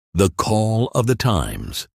The Call of the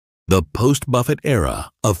Times, the Post-Buffett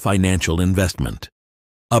Era of Financial Investment.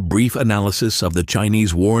 A brief analysis of the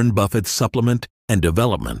Chinese Warren Buffett supplement and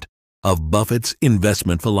development of Buffett's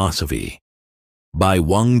investment philosophy. By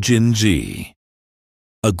Wang Jinji.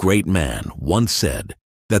 A great man once said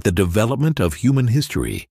that the development of human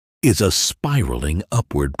history is a spiraling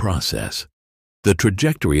upward process. The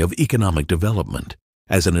trajectory of economic development,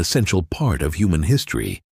 as an essential part of human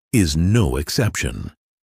history, is no exception.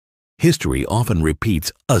 History often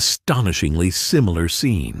repeats astonishingly similar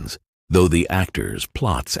scenes, though the actors,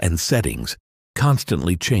 plots, and settings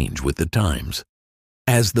constantly change with the times.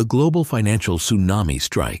 As the global financial tsunami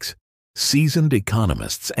strikes, seasoned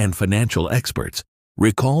economists and financial experts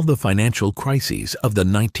recall the financial crises of the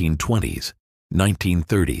 1920s,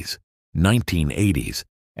 1930s, 1980s,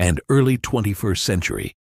 and early 21st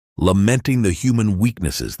century, lamenting the human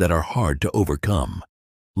weaknesses that are hard to overcome.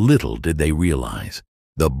 Little did they realize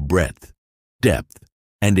the breadth, depth,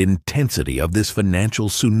 and intensity of this financial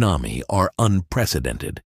tsunami are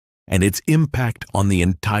unprecedented, and its impact on the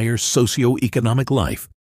entire socio-economic life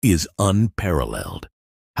is unparalleled.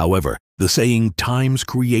 However, the saying, "Times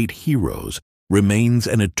create heroes," remains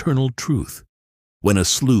an eternal truth. When a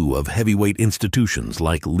slew of heavyweight institutions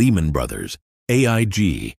like Lehman Brothers,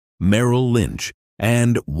 AIG, Merrill Lynch,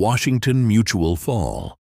 and Washington Mutual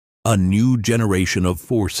fall, a new generation of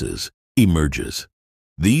forces emerges.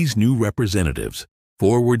 These new representatives,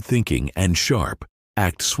 forward-thinking and sharp,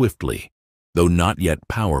 act swiftly. Though not yet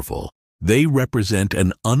powerful, they represent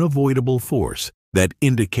an unavoidable force that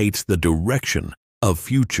indicates the direction of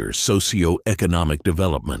future socio-economic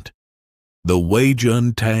development. The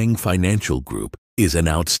Weijun Tang Financial Group is an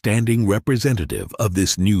outstanding representative of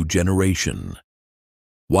this new generation.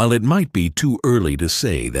 While it might be too early to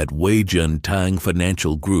say that Weijun Tang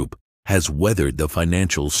Financial Group has weathered the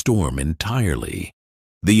financial storm entirely,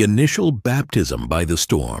 the initial baptism by the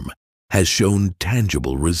storm has shown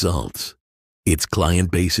tangible results. Its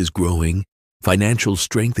client base is growing, financial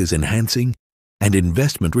strength is enhancing, and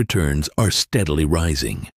investment returns are steadily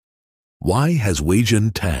rising. Why has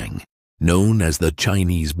Weijun Tang, known as the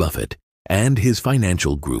Chinese Buffett, and his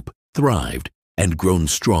financial group thrived and grown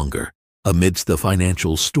stronger amidst the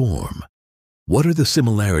financial storm? What are the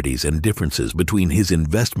similarities and differences between his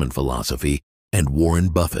investment philosophy and Warren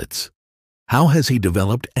Buffett's? How has he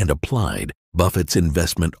developed and applied Buffett's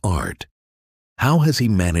investment art? How has he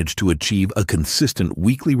managed to achieve a consistent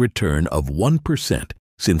weekly return of 1%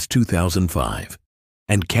 since 2005?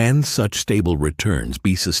 And can such stable returns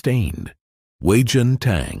be sustained? Weijun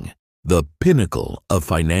Tang, the pinnacle of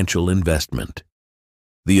financial investment.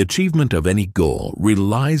 The achievement of any goal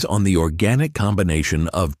relies on the organic combination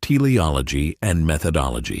of teleology and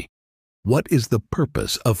methodology. What is the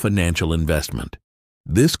purpose of financial investment?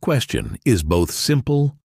 This question is both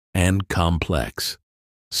simple and complex.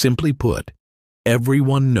 Simply put,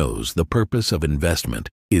 everyone knows the purpose of investment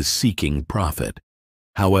is seeking profit.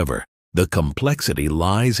 However, the complexity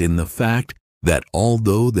lies in the fact that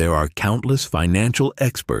although there are countless financial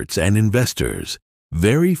experts and investors,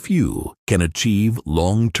 very few can achieve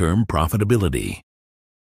long-term profitability.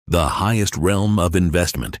 The highest realm of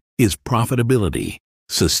investment is profitability,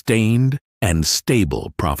 sustained and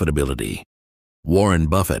stable profitability. Warren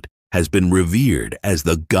Buffett has been revered as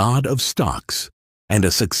the god of stocks and a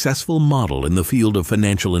successful model in the field of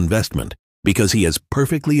financial investment because he has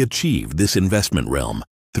perfectly achieved this investment realm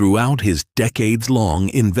throughout his decades-long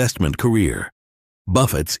investment career.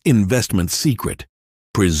 Buffett's investment secret: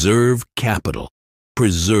 preserve capital.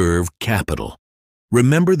 Preserve capital.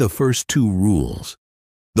 Remember the first two rules.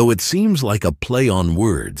 Though it seems like a play on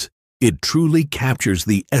words, it truly captures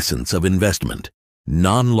the essence of investment: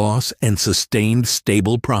 non-loss and sustained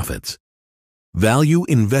stable profits. Value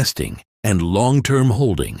investing and long-term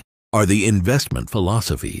holding are the investment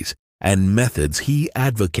philosophies and methods he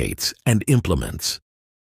advocates and implements.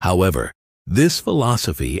 However, this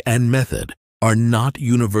philosophy and method are not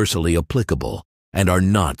universally applicable and are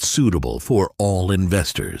not suitable for all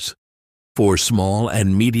investors. For small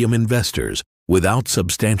and medium investors without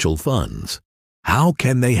substantial funds, how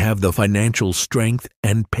can they have the financial strength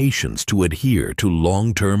and patience to adhere to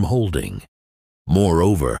long-term holding?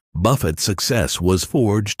 Moreover, Buffett's success was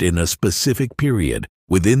forged in a specific period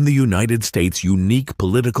within the United States' unique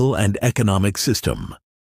political and economic system.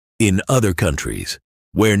 In other countries,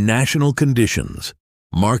 where national conditions,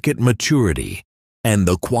 market maturity, and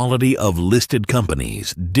the quality of listed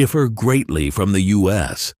companies differ greatly from the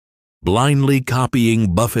U.S., blindly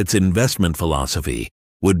copying Buffett's investment philosophy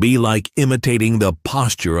would be like imitating the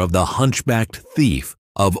posture of the hunchbacked thief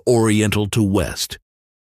of Oriental to West.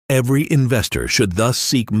 Every investor should thus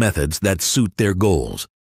seek methods that suit their goals,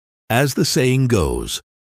 As the saying goes,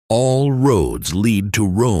 all roads lead to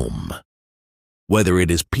Rome. Whether it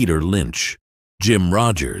is Peter Lynch, Jim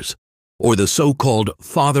Rogers, or the so-called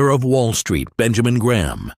father of Wall Street, Benjamin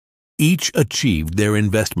Graham, each achieved their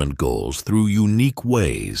investment goals through unique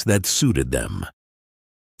ways that suited them.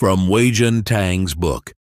 From Wei-Jin Tang's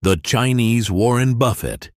book, The Chinese Warren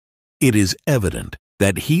Buffett, it is evident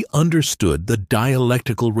that he understood the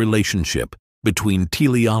dialectical relationship between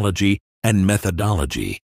teleology and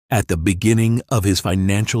methodology at the beginning of his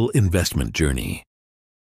financial investment journey.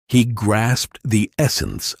 He grasped the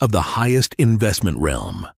essence of the highest investment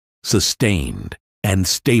realm, sustained and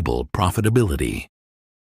stable profitability.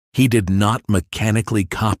 He did not mechanically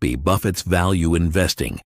copy Buffett's value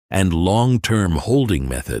investing and long-term holding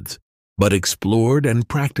methods, but explored and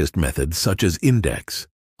practiced methods such as index,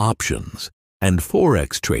 options, and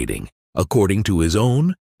forex trading according to his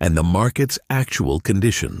own and the market's actual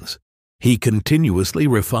conditions. He continuously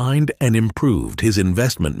refined and improved his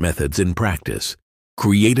investment methods in practice,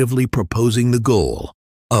 creatively proposing the goal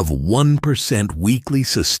of 1% weekly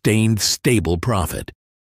sustained stable profit.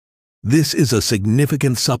 This is a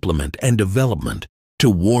significant supplement and development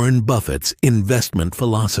to Warren Buffett's investment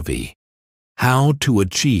philosophy. How to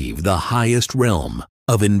achieve the highest realm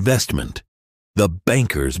of investment: the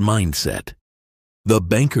banker's mindset. The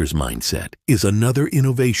banker's mindset is another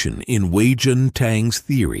innovation in Wei-Jin Tang's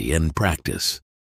theory and practice.